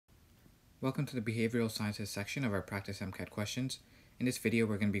Welcome to the Behavioral Sciences section of our Practice MCAT questions. In this video,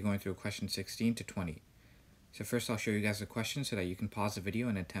 we're going to be going through questions 16 to 20. So first I'll show you guys the questions so that you can pause the video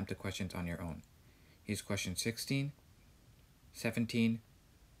and attempt the questions on your own. Here's question 16, 17,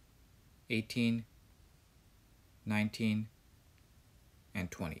 18, 19, and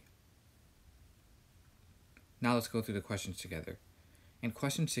 20. Now let's go through the questions together. And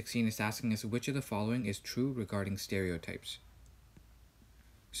question 16 is asking us which of the following is true regarding stereotypes.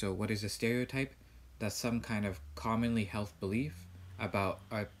 So what is a stereotype? That's some kind of commonly held belief about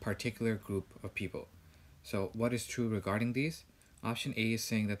a particular group of people. So what is true regarding these? Option A is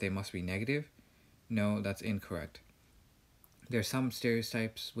saying that they must be negative. No, that's incorrect. There are some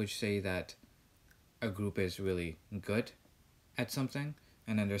stereotypes which say that a group is really good at something,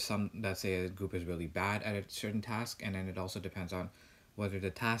 and then there's some that say a group is really bad at a certain task, and then it also depends on whether the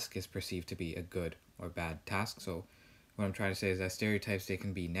task is perceived to be a good or bad task. So what I'm trying to say is that stereotypes, they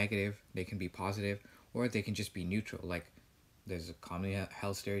can be negative, they can be positive, or they can just be neutral. Like there's a commonly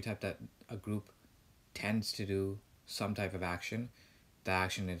held stereotype that a group tends to do some type of action. The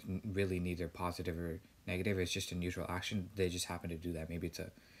action is really neither positive or negative, it's just a neutral action. They just happen to do that. Maybe it's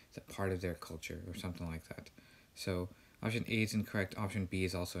a part of their culture or something like that. So option A is incorrect. Option B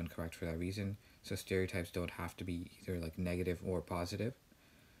is also incorrect for that reason. So stereotypes don't have to be either like negative or positive.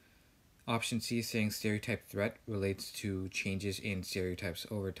 Option C is saying stereotype threat relates to changes in stereotypes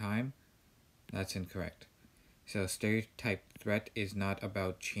over time. That's incorrect. So stereotype threat is not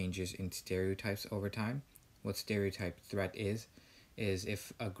about changes in stereotypes over time. What stereotype threat is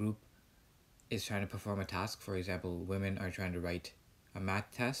if a group is trying to perform a task, for example, women are trying to write a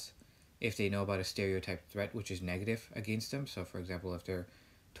math test, if they know about a stereotype threat which is negative against them. So for example, if they're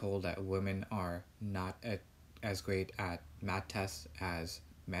told that women are not as great at math tests as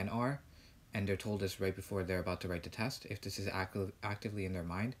men are, and they're told this right before they're about to write the test, if this is actively in their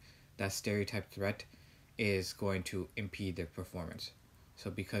mind, that stereotype threat is going to impede their performance.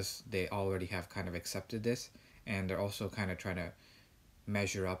 So because they already have kind of accepted this, and they're also kind of trying to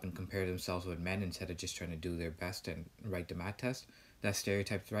measure up and compare themselves with men instead of just trying to do their best and write the math test, that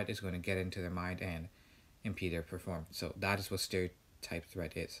stereotype threat is going to get into their mind and impede their performance. So that is what stereotype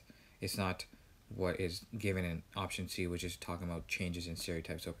threat is. It's not what is given in option C, which is talking about changes in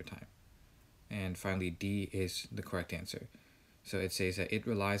stereotypes over time. And finally, D is the correct answer. So it says that it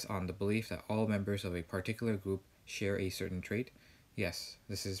relies on the belief that all members of a particular group share a certain trait. Yes,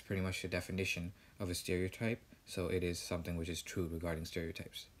 this is pretty much the definition of a stereotype, so it is something which is true regarding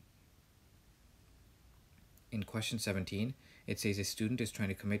stereotypes. In question 17, it says a student is trying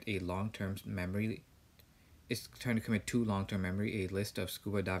to commit to long-term memory a list of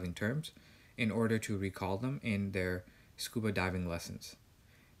scuba diving terms in order to recall them in their scuba diving lessons.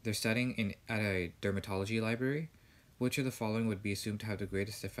 They're studying at a dermatology library. Which of the following would be assumed to have the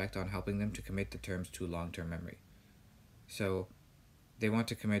greatest effect on helping them to commit the terms to long-term memory? So they want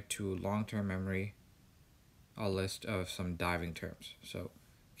to commit to long-term memory a list of some diving terms. So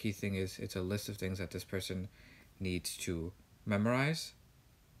key thing is it's a list of things that this person needs to memorize,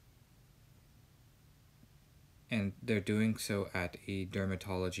 and they're doing so at a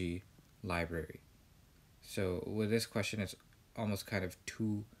dermatology library. So with this question, it's almost kind of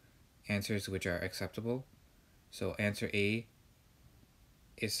two answers which are acceptable. So answer A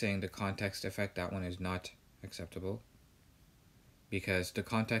is saying the context effect. That one is not acceptable, because the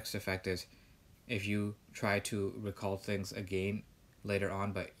context effect is if you try to recall things again later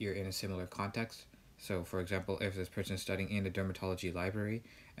on but you're in a similar context. So for example, if this person is studying in the dermatology library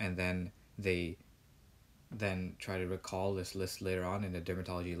and then they try to recall this list later on in the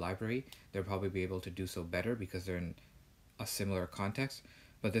dermatology library, they'll probably be able to do so better because they're in a similar context.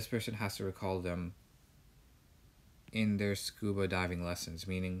 But this person has to recall them in their scuba diving lessons,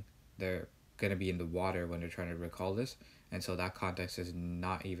 meaning they're going to be in the water when they're trying to recall this, and so that context is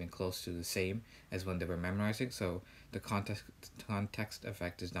not even close to the same as when they were memorizing, so the context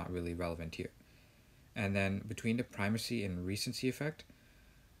effect is not really relevant here. And then between the primacy and recency effect,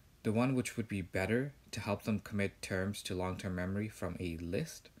 the one which would be better to help them commit terms to long-term memory from a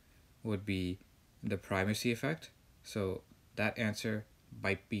list would be the primacy effect. So that answer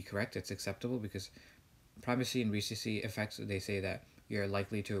might be correct, it's acceptable, because primacy and recency effects, they say that you're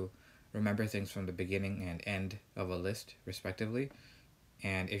likely to remember things from the beginning and end of a list respectively,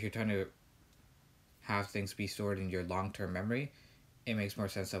 and if you're trying to have things be stored in your long-term memory, it makes more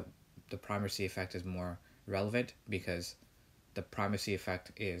sense that the primacy effect is more relevant, because the primacy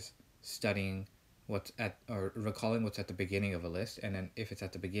effect is studying what's at, or recalling what's at the beginning of a list, and then if it's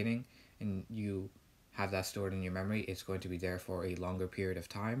at the beginning and you have that stored in your memory, it's going to be there for a longer period of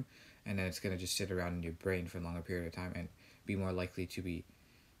time, and then it's going to just sit around in your brain for a longer period of time and be more likely to be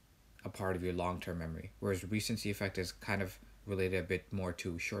a part of your long-term memory, whereas recency effect is kind of related a bit more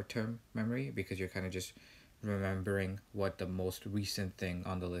to short-term memory because you're kind of just remembering what the most recent thing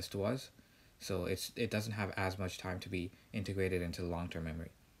on the list was. So it doesn't have as much time to be integrated into long-term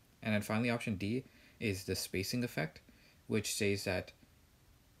memory. And then finally, option D is the spacing effect, which says that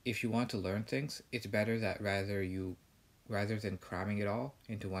if you want to learn things, it's better that rather than cramming it all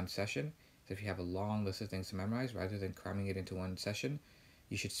into one session, so if you have a long list of things to memorize, rather than cramming it into one session,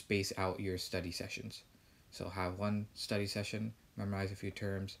 you should space out your study sessions. So have one study session, memorize a few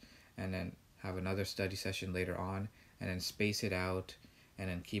terms, and then have another study session later on, and then space it out, and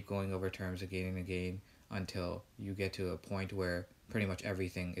then keep going over terms again and again until you get to a point where pretty much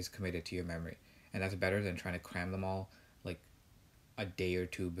everything is committed to your memory. And that's better than trying to cram them all like a day or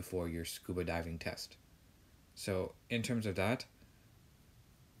two before your scuba diving test. So in terms of that,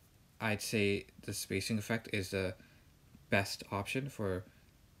 I'd say the spacing effect is the best option for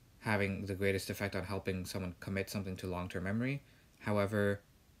having the greatest effect on helping someone commit something to long-term memory. However,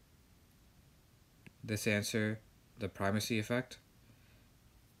 this answer, the primacy effect,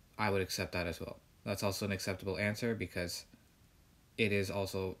 I would accept that as well. That's also an acceptable answer because it is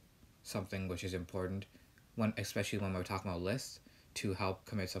also something which is important, especially when we're talking about lists, to help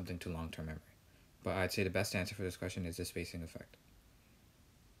commit something to long-term memory. But I'd say the best answer for this question is the spacing effect.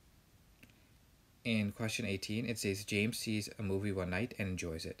 In question 18, it says James sees a movie one night and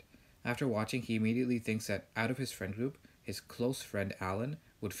enjoys it. After watching, he immediately thinks that out of his friend group, his close friend Alan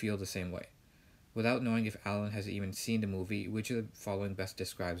would feel the same way. Without knowing if Alan has even seen the movie, which of the following best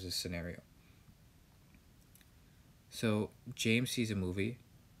describes this scenario? So James sees a movie,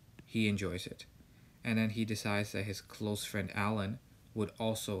 he enjoys it, and then he decides that his close friend Alan would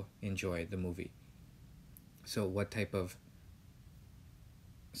also enjoy the movie. So what type of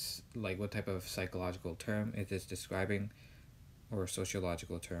psychological term is this describing, or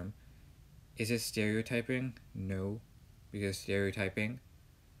sociological term? Is it stereotyping? No, because stereotyping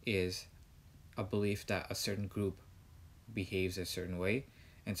is a belief that a certain group behaves a certain way,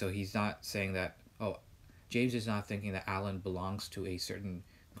 and so he's not saying that, James is not thinking that Alan belongs to a certain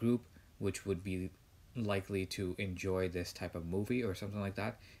group which would be likely to enjoy this type of movie or something like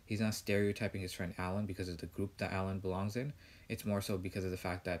that. He's not stereotyping his friend Alan because of the group that Alan belongs in. It's more so because of the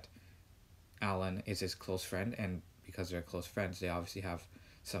fact that Alan is his close friend, and because they're close friends, they obviously have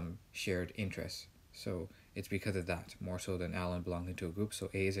some shared interests. So it's because of that, more so than Alan belonging to a group. So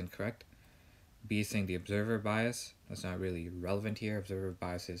A is incorrect. B is saying the observer bias. That's not really relevant here. Observer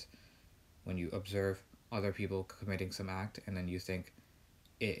bias is when you observe other people committing some act and then you think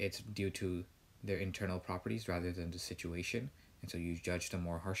it's due to their internal properties rather than the situation, and so you judge them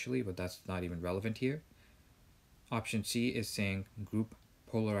more harshly, but that's not even relevant here. Option C is saying group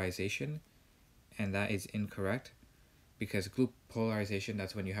polarization, and that is incorrect, because group polarization,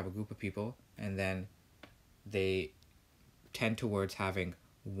 that's when you have a group of people and then they tend towards having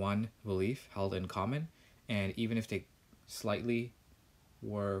one belief held in common, and even if they slightly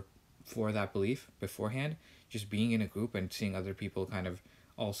were for that belief beforehand, just being in a group and seeing other people kind of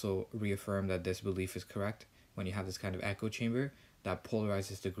also reaffirm that this belief is correct, when you have this kind of echo chamber, that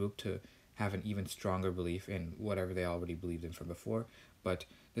polarizes the group to have an even stronger belief in whatever they already believed in from before. But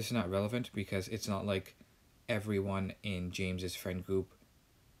this is not relevant because it's not like everyone in James's friend group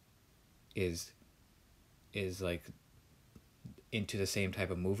is like into the same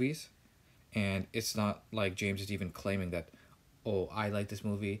type of movies, and it's not like James is even claiming that, I like this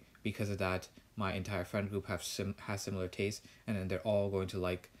movie because of that my entire friend group has similar tastes and then they're all going to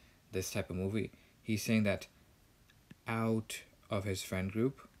like this type of movie. He's saying that out of his friend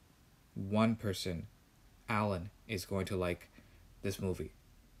group, one person, Alan, is going to like this movie.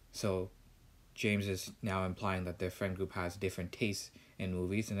 So James is now implying that their friend group has different tastes in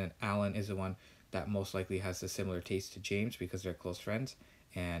movies, and then Alan is the one that most likely has a similar taste to James because they're close friends,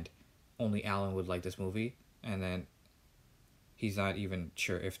 and only Alan would like this movie, and then he's not even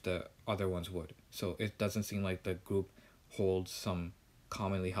sure if the other ones would. So it doesn't seem like the group holds some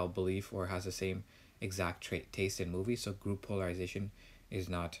commonly held belief or has the same exact taste in movies, so group polarization is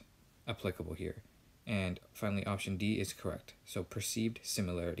not applicable here. And finally, option D is correct. So perceived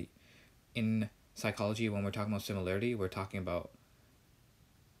similarity. In psychology, when we're talking about similarity, we're talking about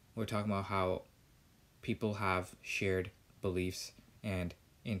how people have shared beliefs and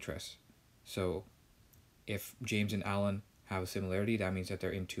interests. So if James and Alan have a similarity, that means that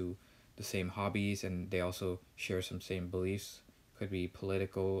they're into the same hobbies and they also share some same beliefs. Could be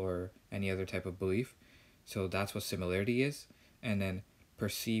political or any other type of belief. So that's what similarity is. And then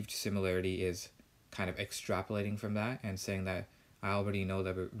perceived similarity is kind of extrapolating from that and saying that I already know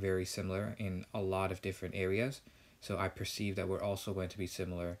that we're very similar in a lot of different areas. So I perceive that we're also going to be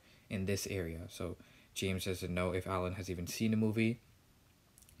similar in this area. So James doesn't know if Alan has even seen a movie,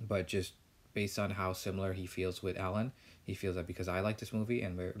 but just based on how similar he feels with Alan, he feels that because I like this movie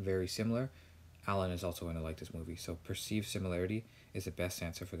and we're very similar, Alan is also going to like this movie. So perceived similarity is the best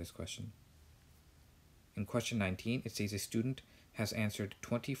answer for this question. In question 19, it says a student has answered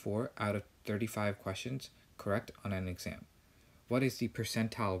 24 out of 35 questions correct on an exam. What is the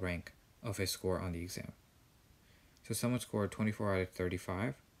percentile rank of his score on the exam? So someone scored 24 out of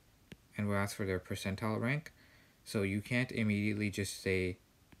 35, and we'll ask for their percentile rank. So you can't immediately just say,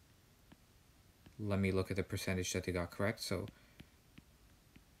 let me look at the percentage that they got correct. So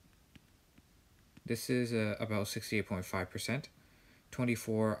this is about 68.5%.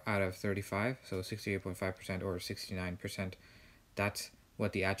 24 out of 35, so 68.5% or 69%. That's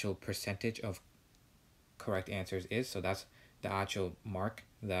what the actual percentage of correct answers is. So that's the actual mark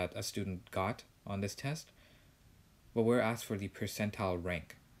that a student got on this test. But we're asked for the percentile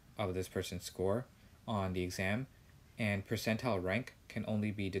rank of this person's score on the exam, and percentile rank can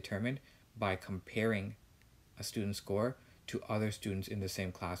only be determined by comparing a student's score to other students in the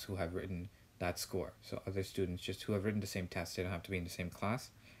same class who have written that score. So other students just who have written the same test, they don't have to be in the same class.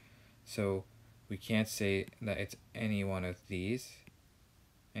 So we can't say that it's any one of these,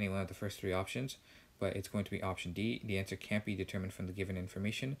 any one of the first three options, but it's going to be option D. The answer can't be determined from the given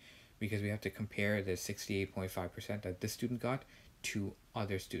information because we have to compare the 68.5% that this student got to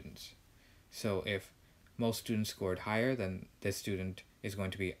other students. So if most students scored higher, then this student is going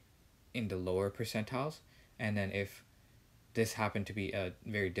to be in the lower percentiles. And then if this happened to be a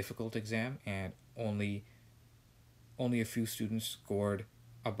very difficult exam and only a few students scored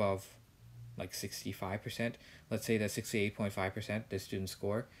above like 65%, let's say that 68.5%, the student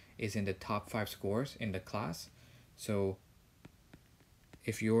score, is in the top 5 scores in the class. So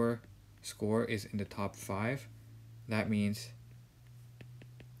if your score is in the top 5, that means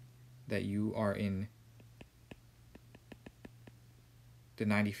that you are in the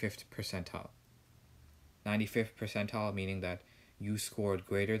 95th percentile. 95th percentile meaning that you scored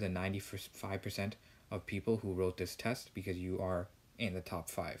greater than 95% of people who wrote this test because you are in the top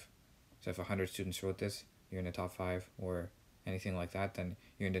 5. So if 100 students wrote this, you're in the top 5 or anything like that, then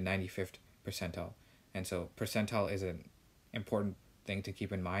you're in the 95th percentile. And so percentile is an important thing to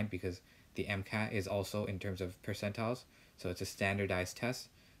keep in mind because the MCAT is also in terms of percentiles. So it's a standardized test.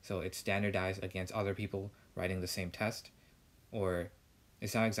 So it's standardized against other people writing the same test, or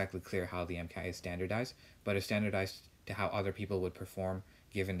it's not exactly clear how the MCAT is standardized, but it's standardized to how other people would perform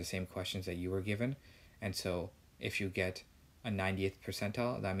given the same questions that you were given. And so if you get a 90th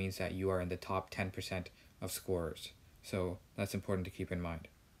percentile, that means that you are in the top 10% of scorers. So that's important to keep in mind.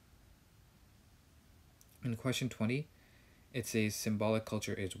 In question 20, it says symbolic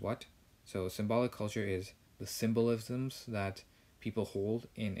culture is what? So symbolic culture is the symbolisms that people hold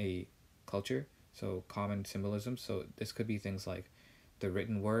in a culture. So common symbolisms. So this could be things like the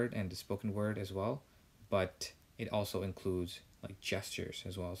written word and the spoken word as well, but it also includes like gestures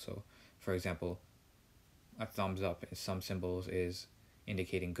as well. So for example, a thumbs up in some symbols is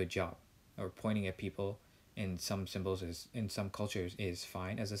indicating good job, or pointing at people in some symbols is, in some cultures, is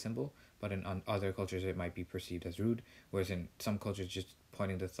fine as a symbol, but in other cultures it might be perceived as rude, whereas in some cultures just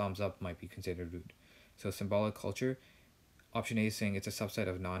pointing the thumbs up might be considered rude. So symbolic culture, option A is saying it's a subset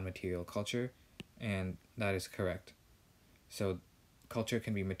of non-material culture, and that is correct. So culture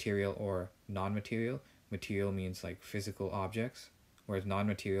can be material or non-material. Material means like physical objects, whereas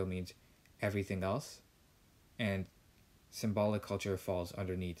non-material means everything else. And symbolic culture falls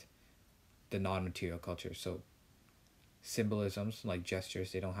underneath the non-material culture. So symbolisms like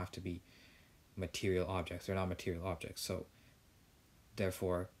gestures, they don't have to be material objects. They're not material objects. So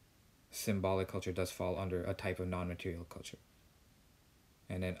therefore, symbolic culture does fall under a type of non-material culture.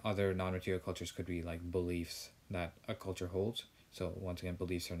 And then other non-material cultures could be like beliefs that a culture holds. So once again,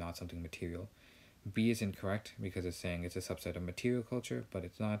 beliefs are not something material. B is incorrect because it's saying it's a subset of material culture, but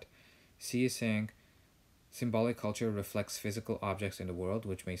it's not. C is saying symbolic culture reflects physical objects in the world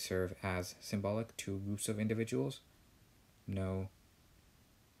which may serve as symbolic to groups of individuals. No.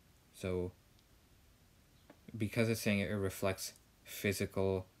 So because it's saying it reflects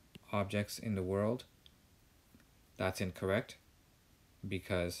physical objects in the world, that's incorrect,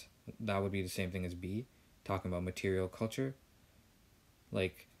 because that would be the same thing as B, talking about material culture.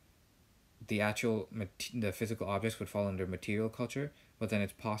 Like the physical objects would fall under material culture, but then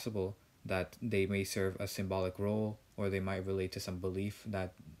it's possible that they may serve a symbolic role, or they might relate to some belief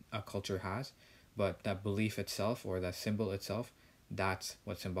that a culture has, but that belief itself or that symbol itself, that's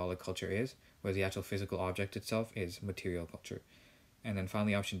what symbolic culture is, whereas the actual physical object itself is material culture. And then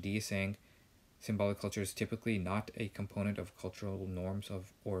finally option D is saying symbolic culture is typically not a component of cultural norms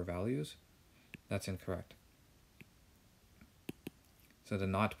or values. That's incorrect. So the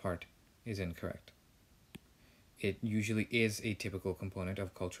not part is incorrect. It usually is a typical component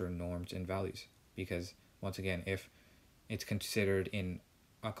of cultural norms and values, because once again, if it's considered in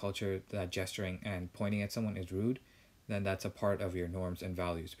a culture that gesturing and pointing at someone is rude, then that's a part of your norms and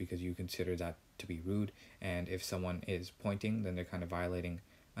values because you consider that to be rude. And if someone is pointing, then they're kind of violating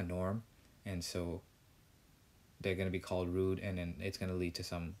a norm, and so they're going to be called rude, and then it's going to lead to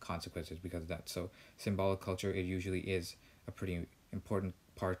some consequences because of that. So symbolic culture, it usually is a pretty important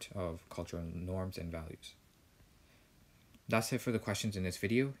part of cultural norms and values. That's it for the questions in this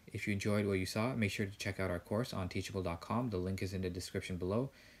video. If you enjoyed what you saw, make sure to check out our course on teachable.com. The link is in the description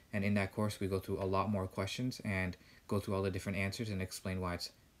below. And in that course, we go through a lot more questions and go through all the different answers and explain why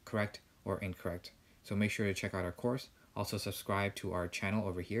it's correct or incorrect. So make sure to check out our course. Also subscribe to our channel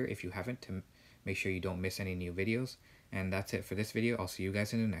over here if you haven't, to make sure you don't miss any new videos. And that's it for this video. I'll see you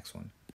guys in the next one.